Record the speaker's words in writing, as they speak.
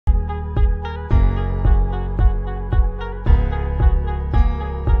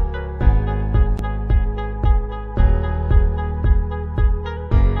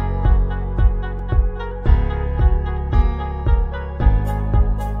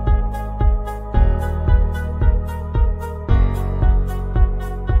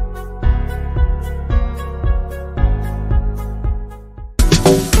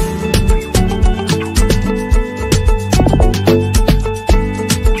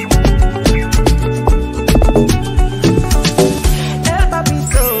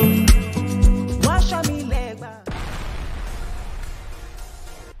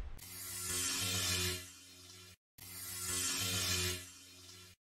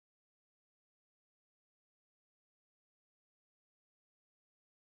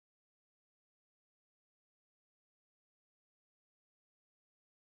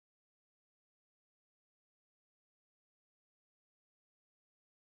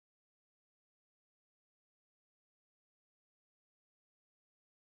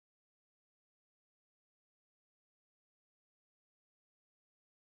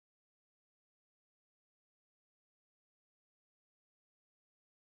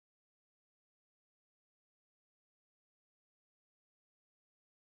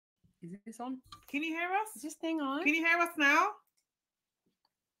Is this on? Can you hear us? Is this thing on? Can you hear us now?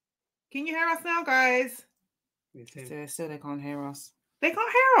 Can you hear us now, guys? Still they can't hear us. They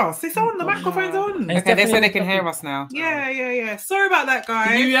can't hear us. It's on. The microphone's on. Okay, they said they can hear us now. Yeah. Sorry about that,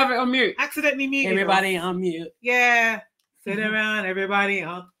 guys. Did you have it on mute? Accidentally muted Everybody us. on mute. Yeah. Sit around, everybody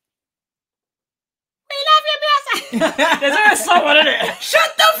on. We love you, Beyonce. There's someone in it.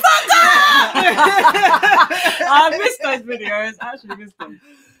 Shut the fuck up! I missed those videos. I actually missed them.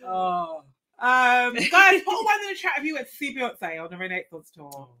 Oh. Guys, put one in the chat if you went to see Beyonce on the Renaissance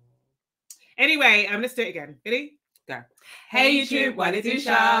tour. Anyway, let's do it again. Ready? Go. Hey YouTube, what it do,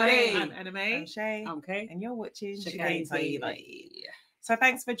 shawty? I'm Anime. I'm Shay. I'm Kay. And you're watching Chicane TV. So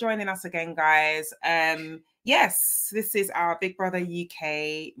thanks for joining us again, guys. Yes, this is our Big Brother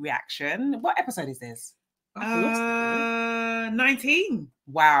UK reaction. What episode is this? 19.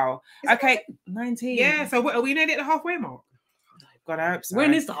 Wow. Okay, 19. Yeah, so are we nearly at the halfway mark? God, I hope so.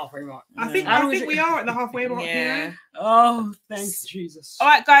 When is the halfway mark? I think we are at the halfway mark. Yeah. You know? Oh, thanks, Jesus. All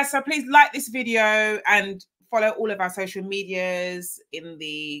right, guys. So please like this video and follow all of our social medias in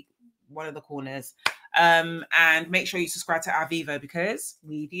one of the corners. And make sure you subscribe to our Vivo because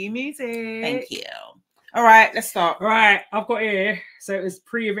we do music. Thank you. All right, let's start. Right, I've got here. So it was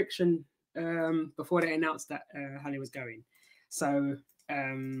pre-eviction before they announced that Honey was going. So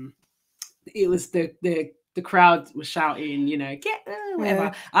it was the crowd was shouting, you know, get whatever.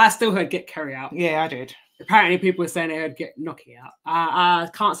 Yeah. I still heard get Kerry out. Yeah, I did. Apparently, people were saying they heard get Noki out. I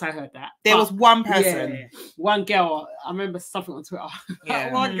can't say I heard that. There was one person. Yeah, one girl. I remember something on Twitter.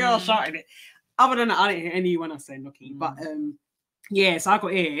 Yeah. One girl shouting it. Other than that, I didn't hear anyone else saying Noki. But yeah, so I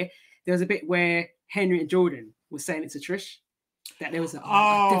got here. There was a bit where Henry and Jordan were saying it to Trish. That there was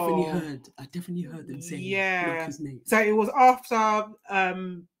I definitely heard them saying Noki's name. So it was after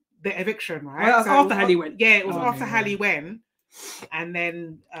the eviction, right? Well, so after Hallie went. Yeah, it was after Hallie went. And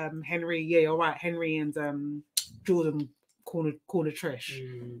then Henry, yeah, you're right. Henry and Jordan cornered Trish,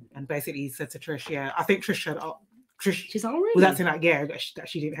 and basically said to Trish, yeah, I think Trish said, she's already was acting like, yeah, that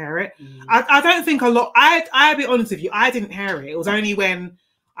she didn't hear it. I don't think a lot. I'll be honest with you, I didn't hear it. It was only when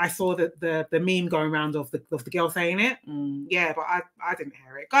I saw the meme going around of the girl saying it. Yeah, but I didn't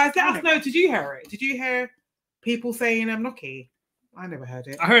hear it. Guys, let us know. Did you hear it? Did you hear people saying Noki? I never heard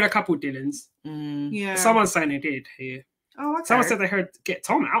it. I heard a couple Dylans. Yeah, someone's saying they did here. Oh, okay. Someone said they heard get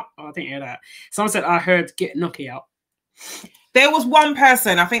Tom out. Oh, I didn't hear that. Someone said I heard get Noki out. There was one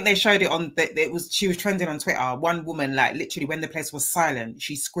person, I think they showed it on she was trending on Twitter. One woman, like literally when the place was silent,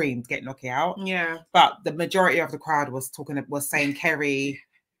 she screamed, get Noki out. Yeah. But the majority of the crowd was saying Kerry.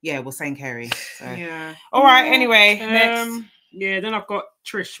 Yeah, was saying Kerry. So. Yeah. All right, anyway. Next. Yeah, then I've got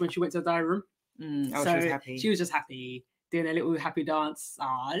Trish when she went to the diary room. Oh, so she was happy. She was just happy. Doing a little happy dance.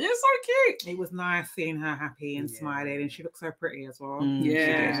 Oh, it's so cute. It was nice seeing her happy and smiling, and she looked so pretty as well.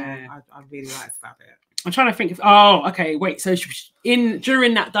 Yeah, I really liked that bit. I'm trying to think if. Oh, okay, wait. So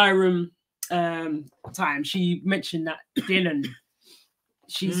during that diary room time, she mentioned that Dylan.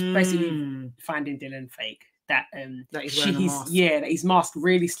 She's basically finding Dylan fake. That he's wearing a mask. Yeah, that his mask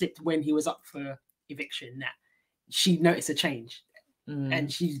really slipped when he was up for eviction. That she noticed a change.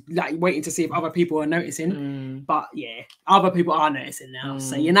 And she's like waiting to see if other people are noticing, but yeah, other people are noticing now.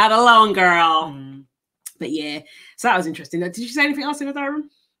 So you're not alone, girl. But yeah, so that was interesting. Did you say anything else in the diary room?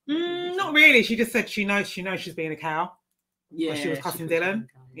 Not really. She just said she knows she's being a cow. Yeah, she was cussing Dylan.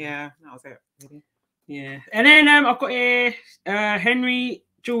 Yeah, that was it. Really. Yeah, and then I've got here Henry,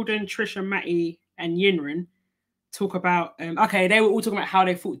 Jordan, Trisha, Matty, and Yinrin talk about. Okay, they were all talking about how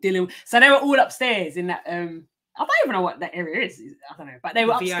they thought Dylan. So they were all upstairs in that. I don't even know what that area is. I don't know, but they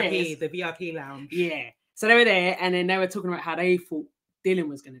were upstairs. The VIP lounge. Yeah. So they were there, and then they were talking about how they thought Dylan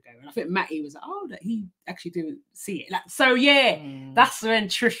was going to go, and I think Matty was like, "Oh, that he actually didn't see it." Like, so yeah, that's when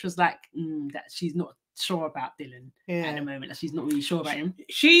Trish was like, "That she's not sure about Dylan at the moment. That she's not really sure about him."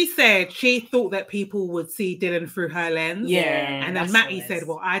 She said she thought that people would see Dylan through her lens. Yeah, and then Matty said,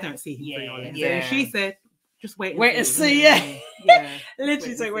 "Well, I don't see him through your lens." Yeah. And she said, "Just wait and see." Yeah,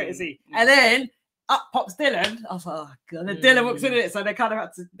 literally say wait and see, and then. Up pops Dylan. I was like, oh god. And then Dylan walks in it, so they kind of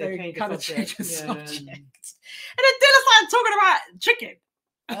had to change the subject. And then Dylan started talking about chicken.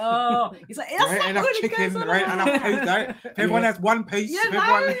 Oh, he's like, there ain't enough chicken, there ain't enough piece. Everyone has one piece.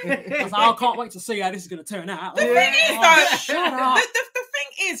 I was like, I can't wait to see how this is going to turn out. The thing is, though, shut up. The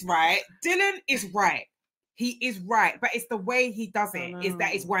thing is, right? Dylan is right. He is right, but it's the way he does it is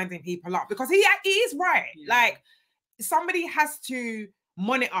that is winding people up because he is right. Like somebody has to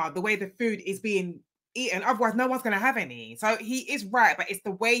monitor the way the food is being eaten, otherwise no one's going to have any. So he is right, but it's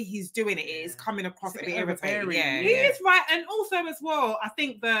the way he's doing it is coming across a bit irritating. He is right, and also as well, I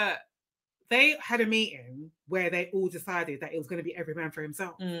think that they had a meeting where they all decided that it was going to be every man for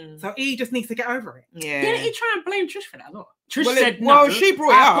himself. So E just needs to get over it. Yeah. Didn't he try and blame Trish for that as well? Trish Well, said well, no. she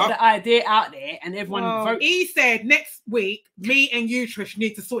brought it I up. put the idea out there, and everyone voted. E said next week, me and you, Trish,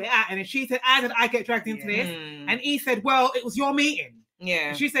 need to sort it out. And then she said, "How did I get dragged into this?" And E said, "Well, it was your meeting." Yeah.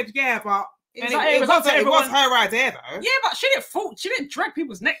 And she said, "Yeah, but." It was her idea though. Yeah, but she didn't drag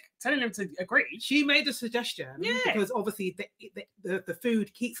people's neck, telling them to agree. She made a suggestion because obviously the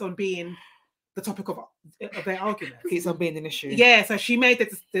food keeps on being the topic of their argument. Keeps on being an issue. Yeah, so she made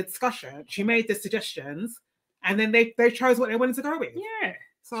the discussion, she made the suggestions, and then they chose what they wanted to go with. Yeah,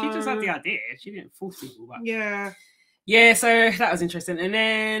 so she just had the idea. She didn't force people. But yeah. So that was interesting. And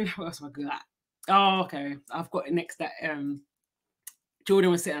then what else am I good at? Oh, okay. I've got next that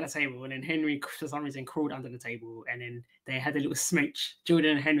Jordan was sitting at the table, and then Henry, for some reason, crawled under the table, and then they had a little smooch.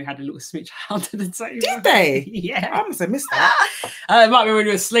 Jordan and Henry had a little smooch under the table. Did they? Yeah. I must have missed that. It might be when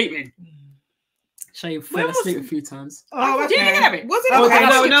you were sleeping. Shay fell asleep a few times. Oh, okay. Did you get it? Was it?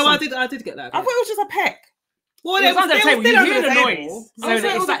 Okay. Okay. No, I did get that. I thought it was just a peck. Well, it was under the table. You hear the noise. So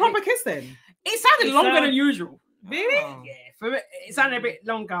it was a proper kiss then. It sounded longer than usual. Really? Yeah. For it sounded a bit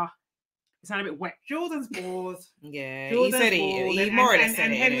longer. It sounded a bit wet. Jordan's bored. Yeah, Jordan's he said he more or less said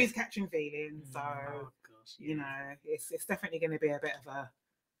and it, Henry's catching feelings, so yeah. you know it's definitely going to be a bit of a.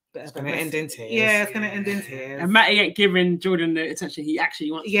 It's going to end in tears. Yeah, it's going to end in tears. And Matty ain't giving Jordan the attention he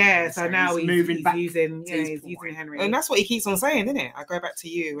actually wants. Yeah, so now he's moving back. He's using Henry, and that's what he keeps on saying, isn't it? I go back to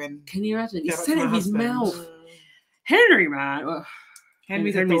you, and can you imagine? He said it in his mouth. Henry, man. Well,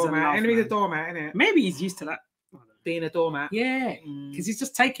 Henry's a doormat. Henry's a doormat, isn't it? Maybe he's used to that. Being a doormat. Yeah, because he's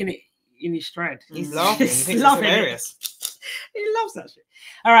just taking it in his stride. He's laughing. He's laughing. Hilarious. He loves that shit.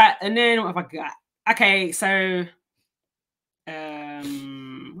 All right, and then what have I got? Okay, so what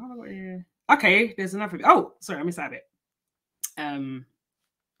have I got here? Okay, there's another bit. Oh, sorry, I missed that bit. Oh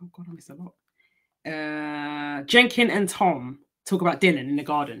god, I missed a lot. Jenkin and Tom talk about Dylan in the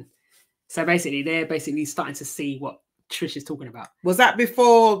garden. So basically, they're starting to see what Trish is talking about. Was that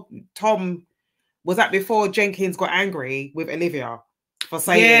before Tom? Was that before Jenkins got angry with Olivia for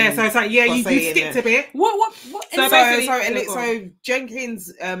saying? Yeah, so it's like you skipped a bit. What? So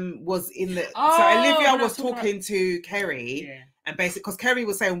Jenkins was in the. So Olivia was talking to Kerry, and basically because Kerry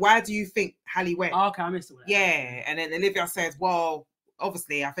was saying, "Why do you think Hallie went?" Oh, okay, I missed all that. Yeah, and then Olivia says, "Well,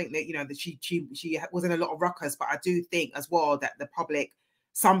 obviously, I think that that she was in a lot of ruckus, but I do think as well that the public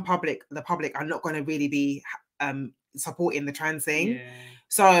are not going to really be supporting the trans thing." Yeah.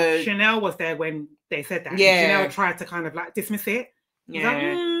 So Chanel was there when they said that. Yeah, Chanel tried to kind of like dismiss it. Yeah,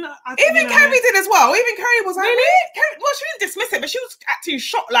 like, even Kerry did as well. Even Kerry was like, really? Well, she didn't dismiss it, but she was acting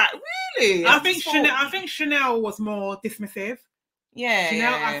shocked. Like, really? I think Chanel was more dismissive. Yeah,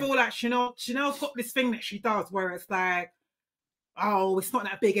 Chanel. I feel like Chanel's got this thing that she does where it's like, oh, it's not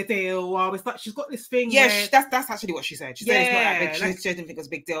that big a deal. Oh, it's like she's got this thing. Yeah, where... that's actually what she said. She said it's not that big. She didn't think it was a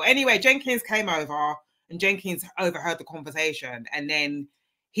big deal. Anyway, Jenkins came over. And Jenkins overheard the conversation, and then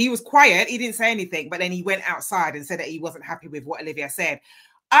he was quiet. He didn't say anything, but then he went outside and said that he wasn't happy with what Olivia said.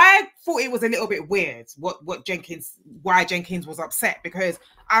 I thought it was a little bit weird why Jenkins was upset, because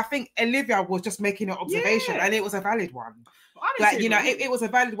I think Olivia was just making an observation, and it was a valid one. Like, it was a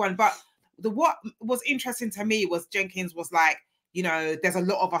valid one. But what was interesting to me was Jenkins was like, there's a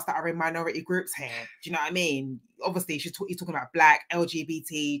lot of us that are in minority groups here. Do you know what I mean? Obviously, he's talking about Black,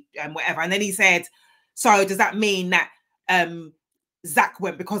 LGBT, and whatever. And then he said, so does that mean that Zach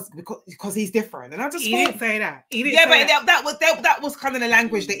went because he's different? And I just didn't say that. That was kind of the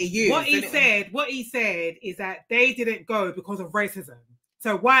language that he used. What he said is that they didn't go because of racism.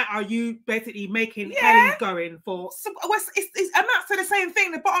 So why are you basically making Hallie going for? So it amounts to the same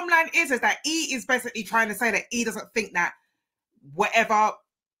thing. The bottom line is that E is basically trying to say that E doesn't think that whatever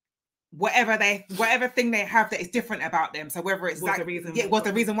thing they have that is different about them. So whether it's it was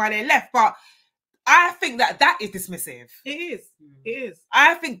the reason why they left, but. I think that is dismissive. It is.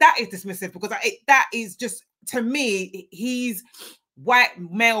 I think that is dismissive because that is just, to me, he's white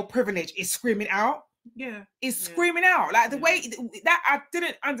male privilege is screaming out. Yeah. Is screaming out. Like the way that I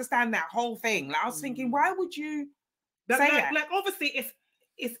didn't understand that whole thing. Like I was thinking, why would you say that? Like obviously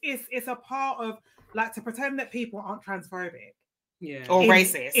it's a part of like to pretend that people aren't transphobic. Yeah. Or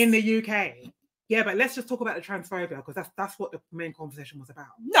racist. In the UK. Yeah, but let's just talk about the transphobia because that's what the main conversation was about.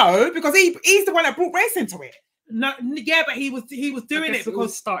 No, because he's the one that brought race into it. No, yeah, but he was doing it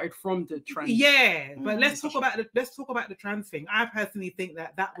because it started from the trans. Yeah, but let's talk about the trans thing. I personally think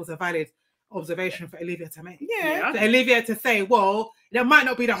that was a valid observation for Olivia to make. Yeah, for Olivia to say, well, that might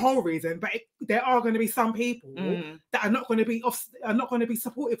not be the whole reason, but there are going to be some people that are not going to be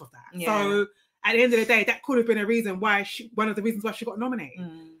supportive of that. Yeah. So at the end of the day, that could have been a reason why one of the reasons why she got nominated.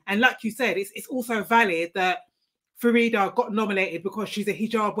 And like you said, it's also valid that Farida got nominated because she's a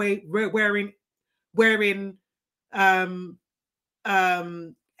hijab wearing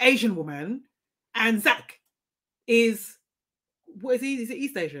Asian woman, and Zach is, what is he? Is it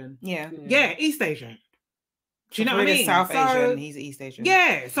East Asian? Yeah, East Asian. Do you know what I mean? South Asian, he's East Asian.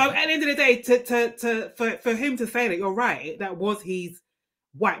 Yeah. So at the end of the day, for him to say that, you're right, that was his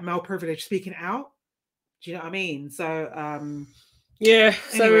white male privilege speaking out. Do you know what I mean? So yeah.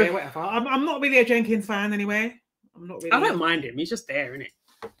 Anyway, So whatever. I'm not really a Jenkins fan anyway. I'm not really. I don't mind him. He's just there, isn't it?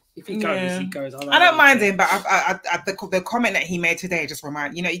 If he goes, he goes. I don't mind him, but the comment that he made today just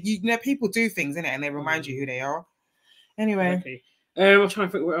remind you know people do things, innit, and they remind you who they are. Anyway, okay. I'm trying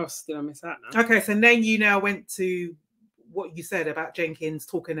to think what else did I miss out now. Okay, so then you now went to what you said about Jenkins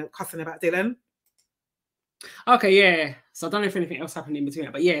cussing about Dylan. Okay, yeah. So I don't know if anything else happened in between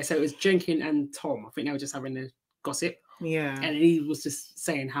that, but yeah. So it was Jenkins and Tom. I think they were just having the gossip. Yeah, and he was just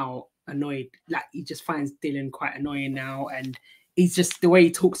saying how annoyed, like he just finds Dylan quite annoying now, and he's just the way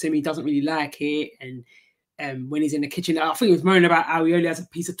he talks to him, he doesn't really like it. And when he's in the kitchen, I think he was moaning about how he only has a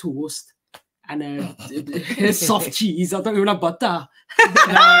piece of toast and a soft cheese. I don't even have butter. No,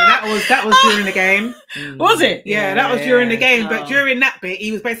 that was during the game. Was it? Yeah, that was during the game. But during that bit,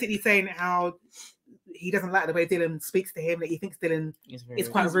 he was basically saying how he doesn't like the way Dylan speaks to him, that he thinks Dylan is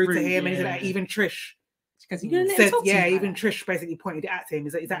quite rude to him, and he's like, even Trish. Because even Trish basically pointed it at him.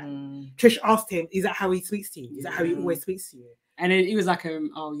 Is that Trish asked him, is that how he speaks to you? Is that how he always speaks to you? And then he was like,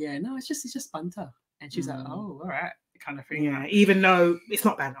 oh yeah, no, it's just banter. And she's like, oh, all right, kind of thing. Yeah, even though it's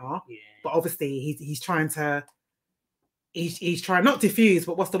not banter, yeah. But obviously he's trying to he's trying not diffuse,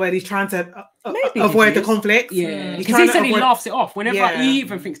 but what's the word? He's trying to avoid the conflict. Yeah, because he said he laughs it off whenever he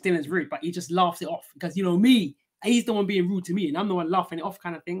even thinks Dylan's rude, but he just laughs it off because me, he's the one being rude to me, and I'm the one laughing it off,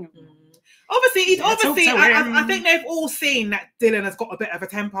 kind of thing. Obviously, I think they've all seen that Dylan has got a bit of a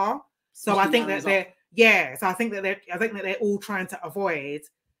temper. So I think that they're all trying to avoid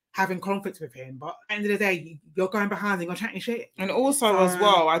having conflict with him. But at the end of the day, you're going behind and you're chatting shit. And also as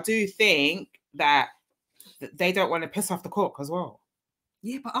well, I do think that they don't want to piss off the cook as well.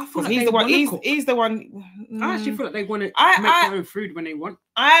 Yeah, but I feel like he's the one. I actually feel like they want to make their own food when they want.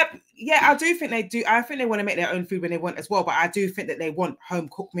 I do think they do. I think they want to make their own food when they want as well. But I do think that they want home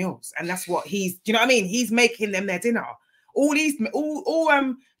cooked meals, and that's what do you know what I mean? He's making them their dinner. All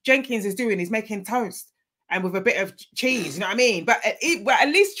Jenkins is doing is making toast and with a bit of cheese. You know what I mean? But at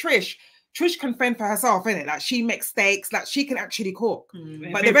least Trish can fend for herself, innit? Like she makes steaks, like she can actually cook.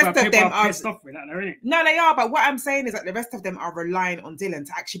 But the rest of them are pissed off with that, innit? No, they are. But what I'm saying is that the rest of them are relying on Dylan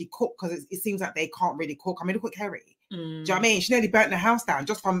to actually cook because it seems like they can't really cook. I mean, look at Kerry. Do you know what I mean? She nearly burnt the house down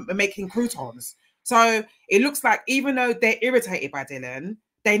just from making croutons. So it looks like even though they're irritated by Dylan,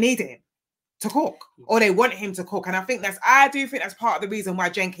 they need him to cook, or they want him to cook. And I do think that's part of the reason why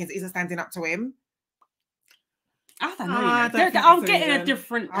Jenkins isn't standing up to him. I don't know. I'm getting a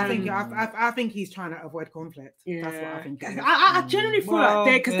different. I think he's trying to avoid conflict. Yeah. That's what I think. I generally feel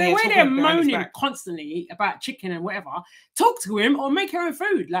like they're moaning constantly about chicken and whatever. Talk to him or make your own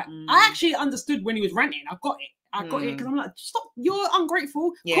food. Like I actually understood when he was ranting. I got it because I'm like, stop! You're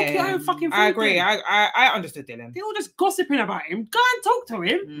ungrateful. Cook your own fucking food. I agree. I understood Dylan. They're all just gossiping about him. Go and talk to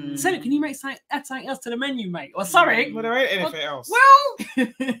him. Say, can you add something else to the menu, mate? Or sorry, well, there ain't anything else. Well,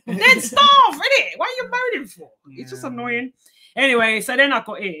 then starve, innit? What are you moaning for? It's just annoying. Anyway, so then I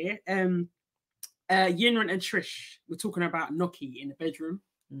got here. Yinran and Trish were talking about Noki in the bedroom.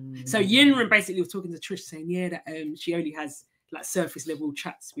 So Yinran basically was talking to Trish, saying, that she only has like surface level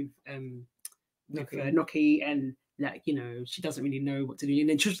chats with Noki, and like she doesn't really know what to do. And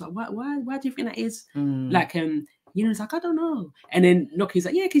then Trish was like, why do you think that is? Like Yinran's like, I don't know. And then Noki's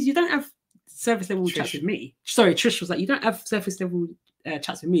like, yeah, because you don't have surface level chats with me. Sorry, Trish was like, you don't have surface level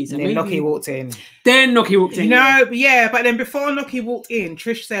chats with me. So then Noki walked in. But then before Noki walked in,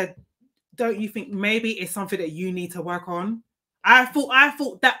 Trish said, don't you think maybe it's something that you need to work on? I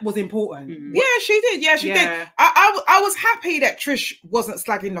thought that was important. Yeah, she did. Yeah, she did. I was happy that Trish wasn't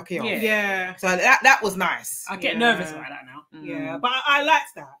slagging Noki off. Yeah. So that was nice. I get nervous about that now. Yeah, but I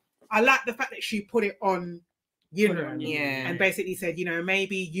liked that. I like the fact that she put it on Yinran. And basically said,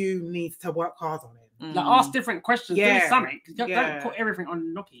 maybe you need to work hard on it. Like ask different questions. Do something. Don't put everything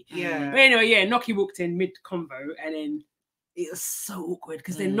on Noki. Yeah. But anyway, Noki walked in mid convo, and then it was so awkward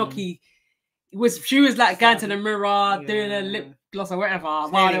because then Noki she was like going to the mirror, doing a lip gloss or whatever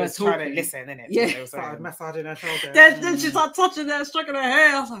while they were talking. Trying to listen, innit? Yeah, started massaging her shoulder. Then she started touching her, stroking her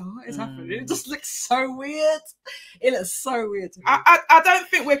hair. I was like, what is happening? It just looks so weird. It looks so weird to me. I don't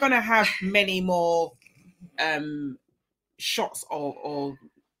think we're gonna have many more shots or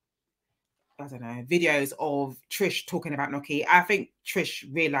I don't know, videos of Trish talking about Noki, I think Trish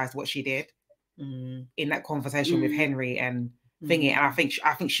realised what she did in that conversation with Henry and thingy, and I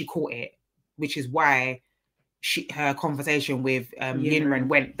think she caught it, which is why her conversation with Yinren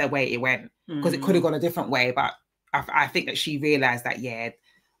went the way it went, because it could have gone a different way, but I think that she realised that I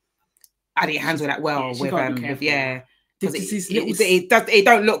didn't handle that well because it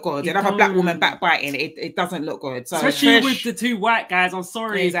don't look good. Another black woman backbiting, it doesn't look good. So especially with the two white guys, I'm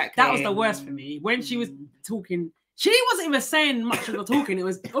sorry, exactly. That was the worst for me when she was talking. She wasn't even saying much of the talking. It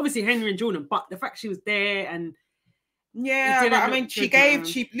was obviously Henry and Jordan, but the fact she was there and but I mean, she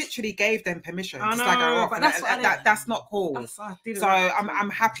literally gave them permission to slag her off, but that's not cool. So I'm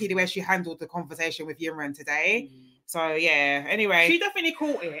happy the way she handled the conversation with Yimran today. So yeah, anyway, she definitely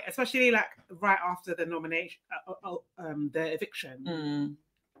caught it, especially like right after the nomination, the eviction,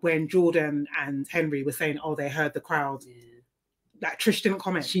 when Jordan and Henry were saying, "Oh, they heard the crowd." Like Trish didn't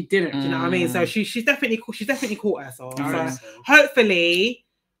comment. She didn't. Do you know what I mean? So she's definitely caught herself. So hopefully,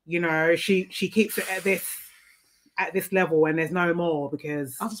 you know, she keeps it at this level and there's no more,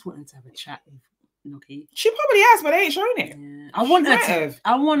 because I just wanted to have a chat with Noki. She probably has, but they ain't showing it. Yeah. I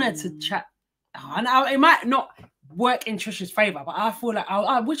want her to chat. I know it might not work in Trish's favor, but I feel like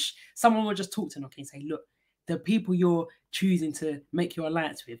I wish someone would just talk to Noki and say, look, the people you're choosing to make your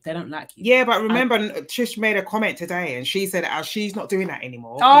alliance with, they don't like you. Yeah, but remember, Trish made a comment today and she said she's not doing that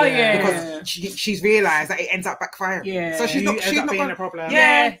anymore. Oh yeah, because she's realised that it ends up backfiring. Yeah, so she's not being a problem.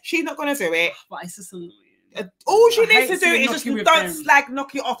 Yeah, she's not gonna do it. But it's just annoying. All she needs to do is just don't slag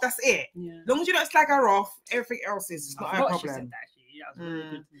Noki off. That's it. Yeah. As long as you don't slag her off, everything else is not her problem.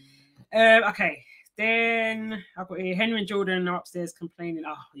 Okay, then I've got here Henry and Jordan are upstairs complaining.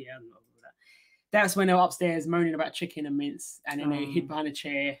 Oh yeah, I'm not with that. That's when they were upstairs moaning about chicken and mince, and then they hid behind a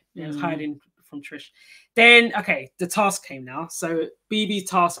chair. They was hiding from Trish. Then the task came now. So BB's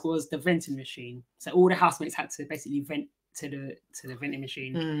task was the venting machine. So all the housemates had to basically vent to the vending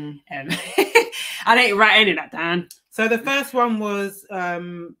machine. I didn't write any of that down. So the first one was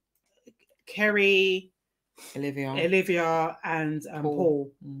Kerry, Olivia, and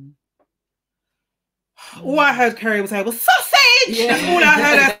Paul. All I heard Kerry was say was sausage. Yeah. That's all I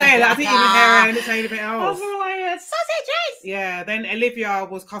heard her say. Like, I didn't even hear her say anything else. I was like, sausages. Yeah. Then Olivia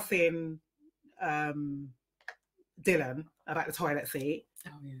was cussing Dylan about the toilet seat.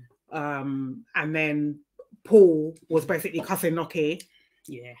 Oh yeah. And then Paul was basically cussing Noki.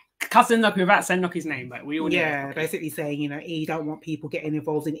 Yeah. Cussing Noki without saying Noki's name, but we all know. Yeah, basically saying, you know, he don't want people getting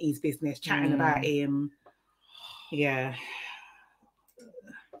involved in his business, chatting about him. Yeah.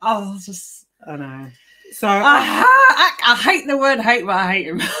 Oh, it's just I know. So I hate the word hate, but I hate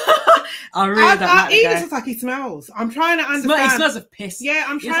him. I really don't like he just looks like he smells. I'm trying to understand. He smells of piss. Yeah,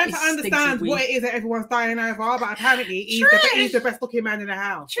 I'm trying to understand what it is that everyone's dying over, but apparently he's the best looking man in the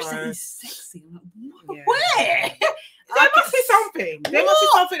house. So. He's sexy. I'm like, where? There must be something. There must be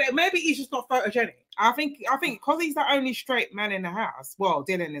something that maybe he's just not photogenic. I think because he's the only straight man in the house. Well,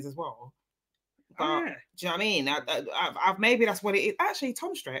 Dylan is as well. But, do you know what I mean? I maybe that's what it is. Actually,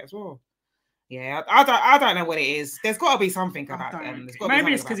 Tom's straight as well. Yeah, I don't know what it is. There's got to be something about them.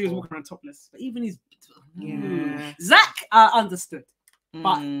 Maybe it's because he was walking around topless. But even his Zach, I understood.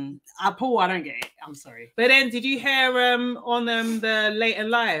 But Paul, I don't get it. I'm sorry. But then, did you hear on the Late and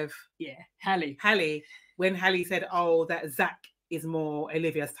Live? Yeah, Hallie. When Hallie said, "Oh, that Zach is more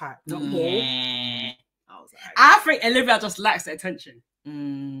Olivia's type, not Paul." I think Olivia just lacks the attention.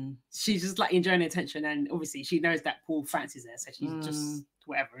 She's just like enjoying the attention, and obviously she knows that Paul fancies her, so she's just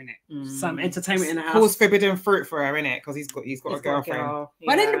whatever, innit? Some entertainment in the house. Paul's forbidden fruit for her, innit? Because he's got a girlfriend.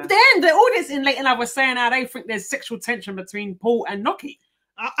 But then the audience in Late and Live was saying how they think there's sexual tension between Paul and Noki.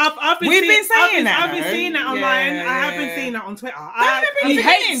 I've been seeing that online. I haven't seen that on Twitter. He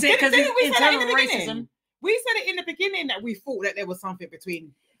hates it because it's internal racism. We said it in the beginning that we thought that there was something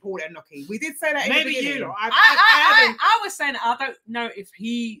between Paul and Noki. We did say that in the beginning. You know, I was saying that I don't know if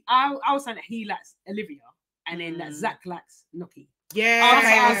I was saying that he likes Olivia and then that Zach likes Noki.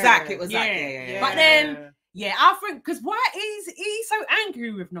 Yeah, Zach. It was Zach. Yeah. But then, I think because why he's so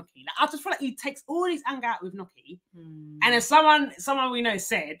angry with Noki. Like, I just feel like he takes all his anger out with Noki. And then someone we know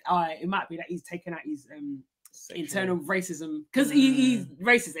said, it might be that he's taken out his internal racism because he's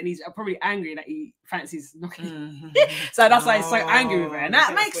racist and he's probably angry that he fancies Noki. So that's why he's so angry with her, and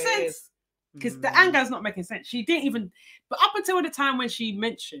that makes sense because the anger is not making sense. She didn't even, but up until the time when she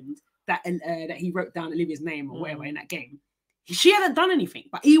mentioned that that he wrote down Olivia's name or whatever in that game, she hadn't done anything,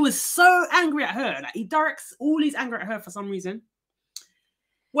 but he was so angry at her that he directs all his anger at her for some reason.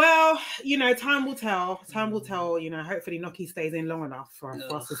 Well, you know, time will tell. Time will tell. You know, hopefully Noki stays in long enough for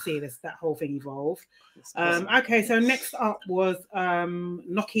us to see that whole thing evolve. Okay, so next up was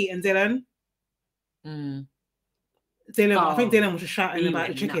Noki and Dylan. Dylan, I think Dylan was just shouting about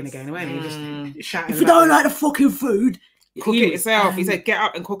the chicken nuts. again, wasn't he? Just shouting. If you don't like the fucking food, cook it yourself. He said, "Get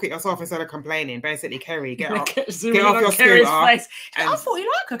up and cook it yourself instead of complaining." Basically, Kerry, get up, get off your Kerry's scooter. Face. I thought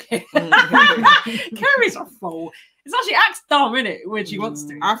you like cooking. Kerry's a fool. It's actually acts dumb, isn't it? When she wants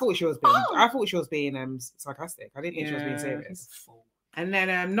to. I thought she was being. Sarcastic. I didn't think she was being serious. And then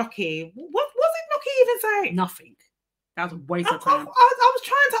Noki, what did Noki even say? Nothing. That was a waste of time. I was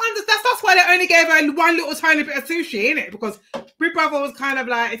trying to understand. That's why they only gave her one little tiny bit of sushi, innit? Because Big Brother was kind of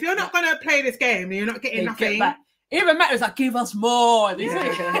like, if you're not going to play this game, then you're not getting nothing. Even Matt was like, give us more. I was like, what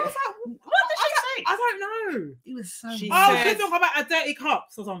did she say? I don't know. It was so she said talking about a dirty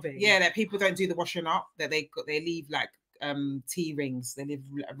cups or something. Yeah, that people don't do the washing up, that they leave like tea rings, they leave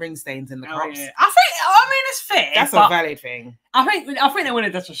ring stains in the cups. Yeah. I mean it's fair. That's a valid thing. I think they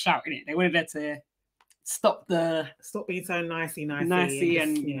wanted her to shout, innit? They wanted her to stop being so nicey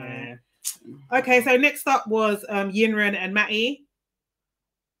and you know. Okay, so next up was Yinran and Matty.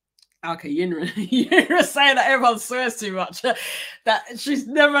 Okay, Yinra saying that everyone swears too much. That she's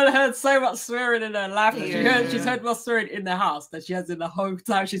never heard so much swearing in her life. Yeah. She's heard more swearing in the house than she has in the whole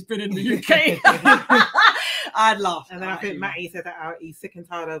time she's been in the UK. I'd laugh. And then I think Matty said that he's sick and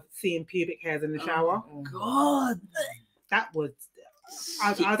tired of seeing pubic hairs in the shower. Oh God, that would.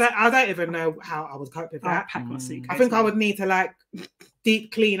 I don't even know how I would cope with that. I think I would need to like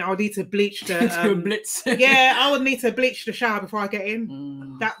deep clean. I would need to bleach the blitz. Yeah, I would need to bleach the shower before I get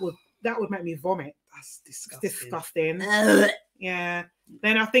in. That would make me vomit. That's disgusting. Yeah.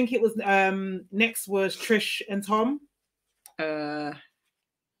 Then I think it was next was Trish and Tom.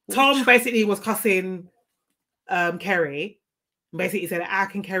 Tom basically was cussing Kerry. Basically said, how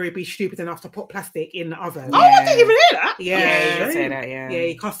can Kerry be stupid enough to put plastic in the oven? Oh, I didn't even hear that. Yeah, he did say that, yeah,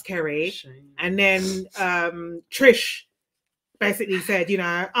 he cussed Kerry. And then Trish basically said, you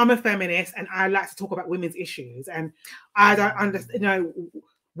know, I'm a feminist and I like to talk about women's issues. And I don't understand, you know,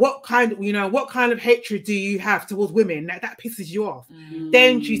 what kind of hatred do you have towards women that pisses you off?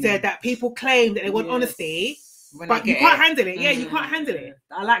 Then she said that people claim that they want honesty, but you can't handle it. Yeah, you can't handle it.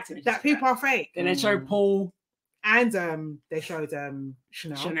 I liked it. That people are fake. Then they showed Paul. And they showed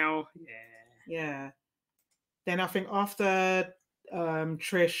Chanel. Chanel, yeah. Then I think after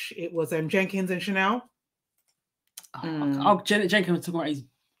Trish, it was Jenkins and Chanel. Jenkins was talking about his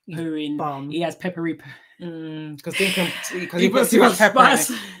pooing. Bum. He has peppery poo. Because he puts too much pepper in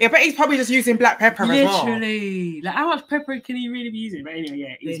it. Yeah, but he's probably just using black pepper as well. Literally. Like, how much pepper can he really be using? But anyway,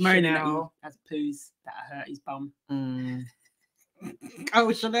 yeah, he's moaning that he has poos that hurt his bum.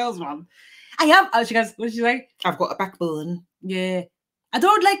 Oh, Chanel's one. She goes, what did she say? I've got a backbone. Yeah. I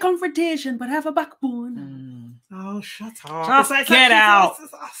don't like confrontation, but have a backbone. Oh, shut up. Just get out.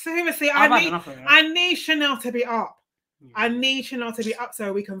 Seriously, I need Chanel to be up. I need Chanel to be up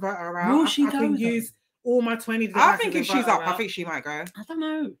so we can vote her out. I can use all my 20 I think if she's up, I think she might go. I don't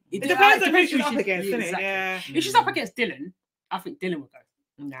know. It depends on who she's up against, isn't it? Yeah. If she's up against Dylan, I think Dylan will go.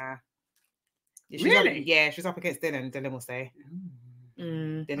 Nah. Really? If she's up against Dylan, Dylan will stay.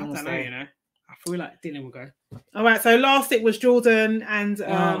 Dylan will stay. You know. I feel like Dylan will go. All right, so last it was Jordan and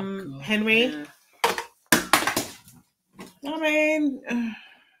Henry. Yeah. I mean, I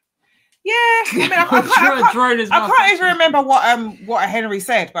can't even remember what Henry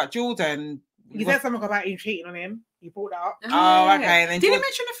said, but Jordan. He said something about him cheating on him. He brought that up. Oh, okay. And then did he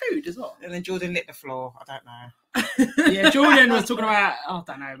mention the food as well? And then Jordan lit the floor. I don't know. Yeah, Jordan was talking about. I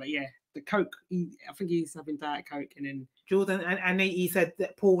don't know, but yeah, the Coke. I think he's having Diet Coke, and then Jordan and he said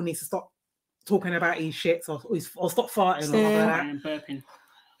that Paul needs to stop talking about his shits or stop farting and burping.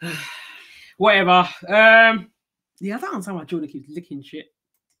 Whatever. Yeah, I don't understand why Jordan keeps licking shit.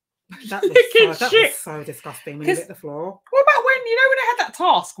 That was so disgusting when he lit the floor. What about when they had that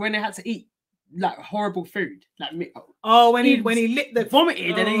task when they had to eat like horrible food, like when he lit the vomited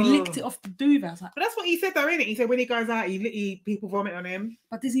and then he licked it off the duvet. I was like, but that's what he said though, innit? He said when he goes out, people vomit on him.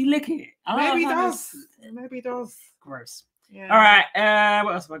 But does he lick it? Maybe he does. Maybe he does. Gross. Yeah. All right.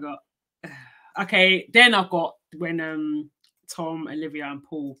 What else have I got? Okay, then I've got when Tom, Olivia, and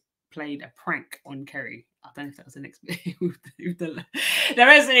Paul played a prank on Kerry. I don't know if that was the next bit. They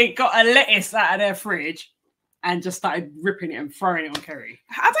basically got a lettuce out of their fridge and just started ripping it and throwing it on Kerry.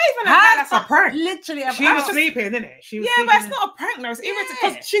 I don't even know how that's a prank. Literally, she was sleeping, didn't it? But it's not a prank. No, it's irritating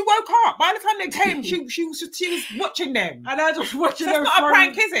because she woke up. By the time they came, she was watching them. And I just watching them. That's not a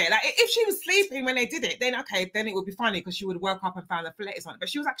prank, is it? Like if she was sleeping when they did it, then it would be funny because she would have woke up and found the lettuce on it. But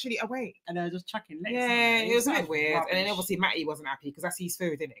she was actually awake. And they were just chucking lettuce. Yeah, it was a bit weird. Rubbish. And then obviously Matty wasn't happy because that's his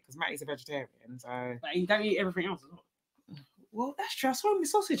food, isn't it? Because Matty's a vegetarian, so. But you don't eat everything else. Well, that's true. I saw the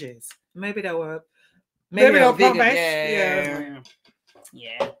sausages. Maybe they were. Maybe they're vegan. Yeah.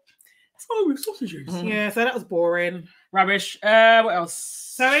 Yeah. Oh, with sausages. Yeah, so that was boring. Rubbish. What else?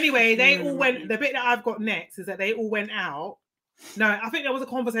 So anyway, they all went. The bit that I've got next is that they all went out. No, I think there was a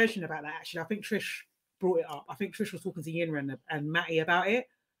conversation about that actually. I think Trish brought it up. I think Trish was talking to Yinra and Matty about it,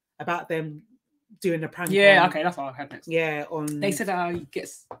 about them doing the prank. Yeah, okay, that's what I had next. Yeah, on. They said how he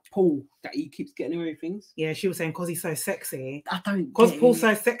gets Paul, that he keeps getting away with things. Yeah, she was saying because he's so sexy. I don't. Because Paul's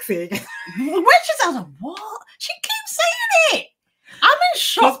so sexy. When she said, I was like, what? She keeps saying it. I'm in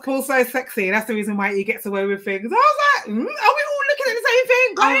shock. Because Paul's so sexy. That's the reason why he gets away with things. I was like, are we all looking at the same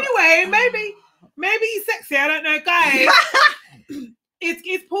thing? But anyway, maybe he's sexy. I don't know, guys.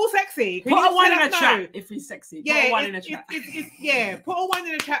 It's Paul sexy. Put a one in a chat if he's sexy. Put a one in a chat. Put a one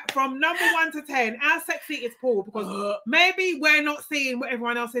in a chat from number 1 to 10. How sexy is Paul? Because maybe we're not seeing what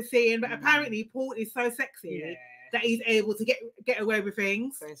everyone else is seeing, but apparently Paul is so sexy that he's able to get away with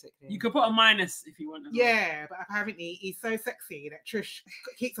things. Basically. You could put a minus if you want. Yeah, but apparently he's so sexy that Trish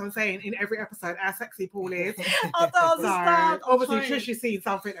keeps on saying in every episode how sexy Paul is. I don't understand. Obviously, Trish is seeing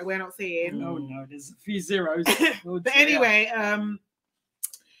something that we're not seeing. Oh no, there's a few zeros. But anyway,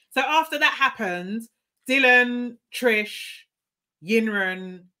 so after that happened, Dylan, Trish,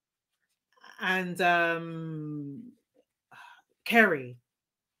 Yinran, and Kerry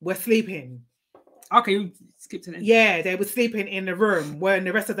were sleeping. Okay, you skipped to the end. Yeah, they were sleeping in the room when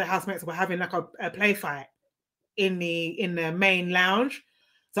the rest of the housemates were having like a play fight in the main lounge.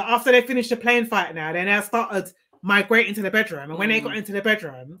 So after they finished the playing fight now, they now started migrating to the bedroom. And when they got into the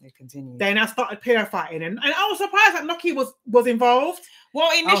bedroom, they now started pillow fighting. And I was surprised that Noki was involved. Well,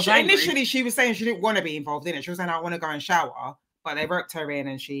 initially she was saying she didn't want to be involved in it. She was saying, I want to go and shower. But they roped her in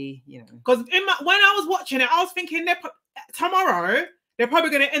and she, Because when I was watching it, I was thinking tomorrow they're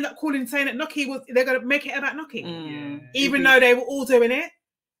probably going to end up saying that they're going to make it about Noki. Even though they were all doing it.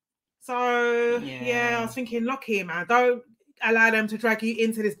 So, I was thinking, Noki, man, don't allow them to drag you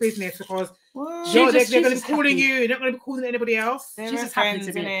into this business because they're going to be calling you. You're not going to be calling anybody else. She's just happy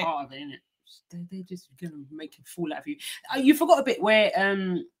to be a part of it, innit? They're just going to make a fool out of you. You forgot a bit where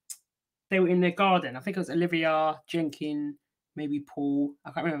they were in their garden. I think it was Olivia, Jenkins, maybe Paul. I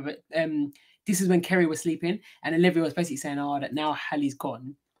can't remember. But this is when Kerry was sleeping. And Olivia was basically saying, that now Hallie's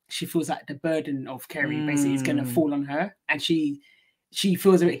gone, she feels like the burden of Kerry basically is going to fall on her. And she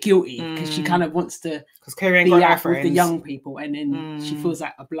feels a bit guilty because she kind of wants to be out with the young people, and then she feels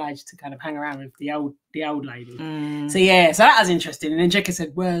like obliged to kind of hang around with the old lady. So that was interesting. And then Jekka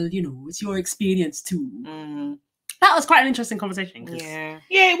said, "Well, it's your experience too." That was quite an interesting conversation. Yeah,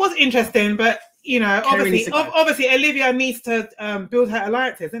 it was interesting, but obviously Olivia needs to build her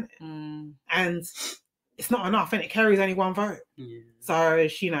alliances, isn't it? And it's not enough, and it Kerry's only one vote. So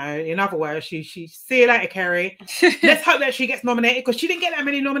in other words, she see you later, Kerry. Let's hope that she gets nominated because she didn't get that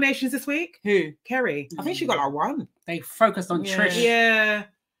many nominations this week. Who? Kerry. I think she got like 1. They focused on Trish. Yeah.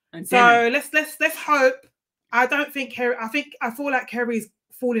 And so let's hope. I don't think Kerry. I feel like Kerry's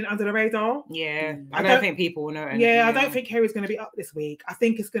falling under the radar. Yeah. I don't think people will know anything. Yeah, I don't think Kerry's going to be up this week. I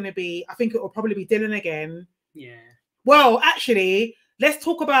think it will probably be Dylan again. Yeah. Well, actually, let's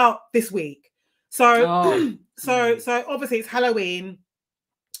talk about this week. So, so obviously it's Halloween,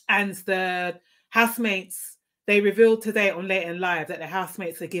 and the housemates, they revealed today on Late and Live that the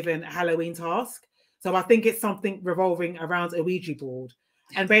housemates are given a Halloween task. So I think it's something revolving around a Ouija board.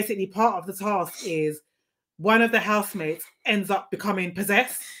 And basically part of the task is one of the housemates ends up becoming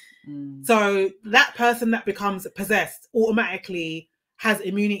possessed. So that person that becomes possessed automatically has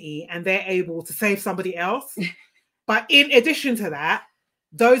immunity and they're able to save somebody else. But in addition to that,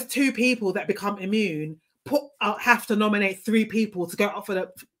 those 2 people that become immune have to nominate 3 people to go up for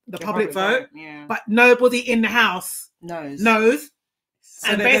the public vote. Yeah. But nobody in the house knows. So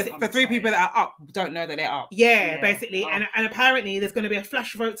and the 3 people that are up don't know that they're up. Yeah, basically. And apparently there's going to be a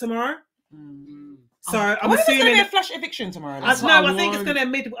flash vote tomorrow. So I'm assuming there's going to be a flash eviction tomorrow. I think it's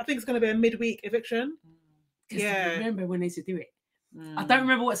going to be a midweek eviction. Yeah. Remember when they used to do it? I don't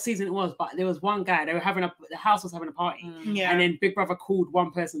remember what season it was, but there was one guy. They were the house was having a party, and then Big Brother called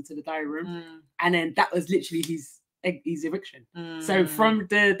one person to the diary room, and then that was literally his eviction. So from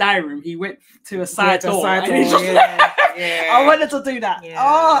the diary room, he went to a side door. I wanted to do that. Yeah.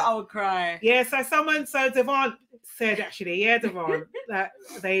 Oh, I would cry. Yeah. So Devon said Devon that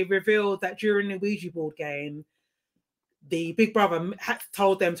they revealed that during the Ouija board game, the Big Brother had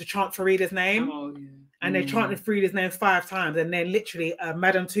told them to chant Farida's name. Oh, yeah. And they chanted Farida's name 5 times, and then literally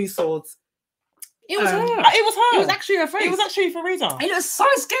Madame Two Swords. It was her. It was her. It was actually her face. It was actually Farida. It was so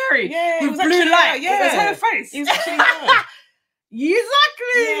scary. Yeah, it was blue light. Yeah, it was her face. It was actually her. Exactly.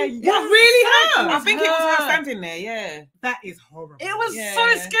 Yeah, it was really her. I think it was her standing in there, yeah. That is horrible. It was Yeah.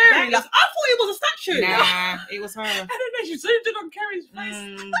 so scary. I thought it was a statue. Nah, it was her. I don't know. She zoomed in on Carrie's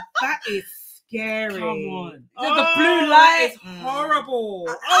face. That is scary. Come on. Oh, The blue that light. is horrible.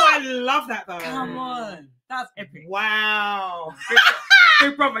 Oh, I love that though. Come on. That's epic. Wow.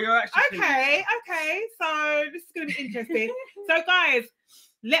 Big brother, you're actually Okay. So this is going to be interesting. So guys,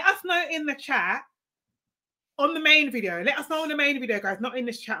 let us know in the chat on the main video. Let us know on the main video, guys. Not in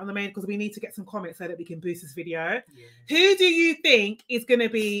this chat, on the main, because we need to get some comments so that we can boost this video. Yeah. Who do you think is going to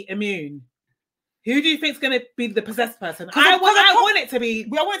be immune? Who do you think is going to be the possessed person? I want it to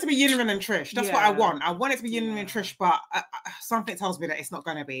be. I want it to be Yinrin and Trish. That's what I Yeah. want. I want it to be Yinrin and Trish, but something tells me that it's not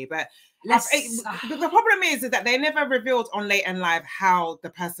going to be. But the problem is that they never revealed on Late and Live how the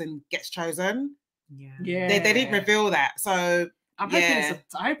person gets chosen. Yeah. They didn't reveal that. So I'm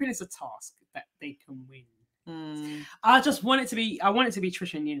hoping it's a task that they can win. Mm. I want it to be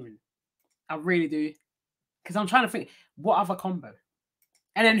Trish and Yinrin. I really do. Because I'm trying to think, what other combo?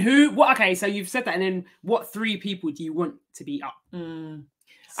 And then okay, so you've said that, and then what 3 people do you want to be up? Mm.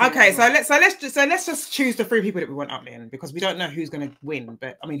 Okay, so let's just choose the 3 people that we want up then, because we don't know who's going to win,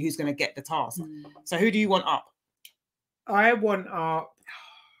 but I mean who's going to get the task. So who do you want up? I want up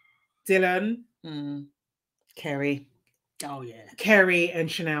Dylan, Kerry. Oh yeah, Kerry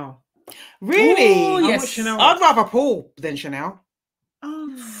and Chanel. Really? Ooh, I yes. want Chanel. I'd rather Paul than Chanel.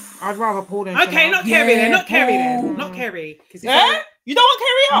 Oh. I'd rather Paul than Chanel. Okay, not Kerry then. Not Kerry Paul. then. Not Kerry. Yeah? You don't want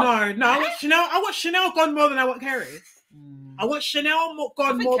Kerry up? No. I want Chanel gone more than I want Kerry. I want Chanel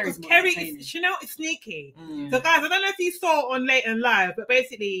gone more because Chanel is sneaky. So guys, I don't know if you saw on Late and Live, but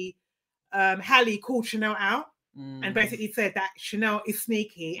basically, Hallie called Chanel out and basically said that Chanel is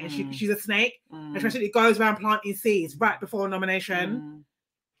sneaky and she's a snake, and she basically goes around planting seeds right before nomination,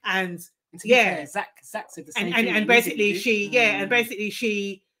 and Zach said the same thing. And basically she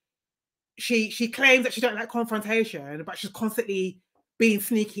claims that she don't like confrontation, but she's constantly being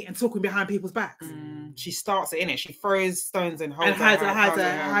sneaky and talking behind people's backs. She starts it, innit? She throws stones and hides her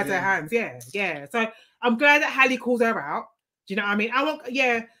hands. Yeah. So I'm glad that Hallie calls her out. Do you know what I mean?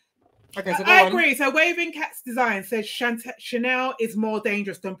 Okay, so I agree. So Waving Cat's Design says Chanel is more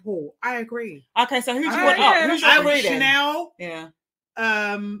dangerous than Paul. I agree. Okay, so who do you want up? Who's your three then? Chanel,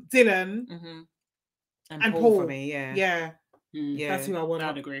 Dylan, and Paul for me. Yeah. That's who I want.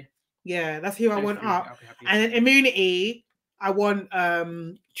 I'd agree. Yeah, that's who I want up. And then immunity, I want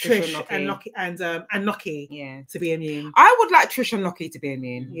Trish and Noki to be immune. I would like Trish and Noki to be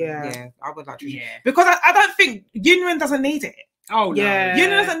immune. Yeah, I would like Trish. Yeah. Because I don't think Yinrin doesn't need it. Oh no. Yeah.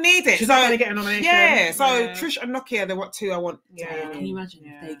 Yinrin doesn't need it. She's not going to get a nomination. Yeah, so Trish and Noki are the two I want. Yeah. Can you imagine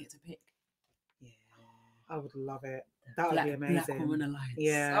if they get to pick? Yeah. I would love it. That would be amazing. Black Woman Alliance.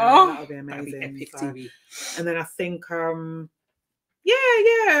 Yeah, that would be amazing. That'd be epic TV. And then I think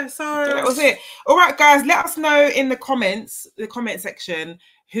yeah. So that was it. All right, guys, let us know in the comment section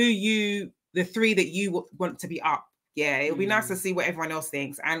the 3 that you want to be up. Yeah, it'll be nice to see what everyone else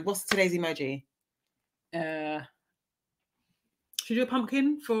thinks. And what's today's emoji? Should we do a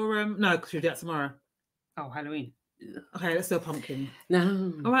pumpkin for no, because we'll do that tomorrow. Oh, Halloween. Okay, let's do a pumpkin.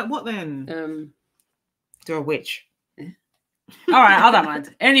 No. All right, what then? Do a witch. All right, I don't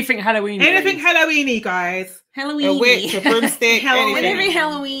mind. Anything Halloween. Anything Halloween-y, guys. Halloween. A witch, a broomstick, anything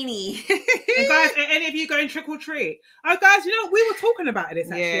Halloween-y. And guys, any of you going trick or treat? Oh, guys, you know, we were talking about this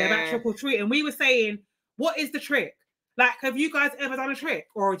actually, about trick or treat, and we were saying, what is the trick? Like, have you guys ever done a trick?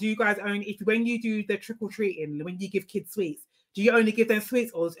 Or do you guys only, when you do the trick or treating, when you give kids sweets, do you only give them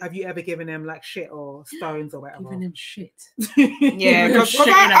sweets, or have you ever given them like shit or stones or whatever? Giving them shit. Yeah, because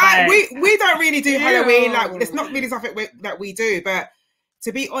we don't really do Halloween. Like, it's not really something that we do. But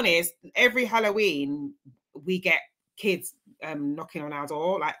to be honest, every Halloween we get kids knocking on our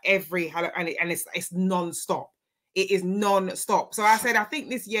door. Like every Halloween, and it's non-stop. It is non-stop. So I said, I think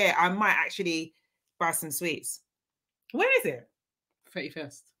this year I might actually buy some sweets. When is it?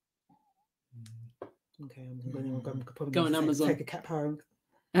 31st. Okay, I'm probably go on Amazon. Take a cab home.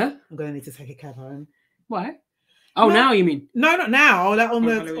 Huh? I'm going to need to take a cab home. Why? Oh, no, now you mean? No, not now. Like on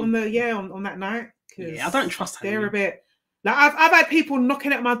Halloween. on that night. Yeah, I don't trust They're Halloween. a bit. Like I've had people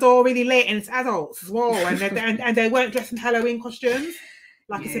knocking at my door really late, and it's adults as well, and they weren't dressed in Halloween costumes.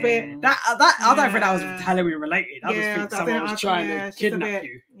 Like it's a bit. That I don't think that was Halloween related. I just think someone was trying to kidnap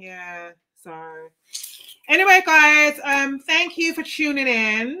you. Yeah. So. Anyway, guys, thank you for tuning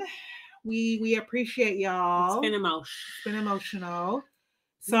in. We appreciate y'all. It's been emotional.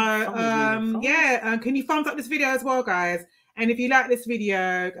 So can you thumbs up this video as well, guys? And if you like this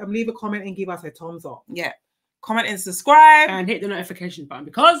video, leave a comment and give us a thumbs up. Yeah. Comment and subscribe. And hit the notification button,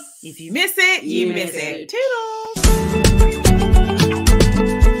 because if you miss it, you miss it. Toodles!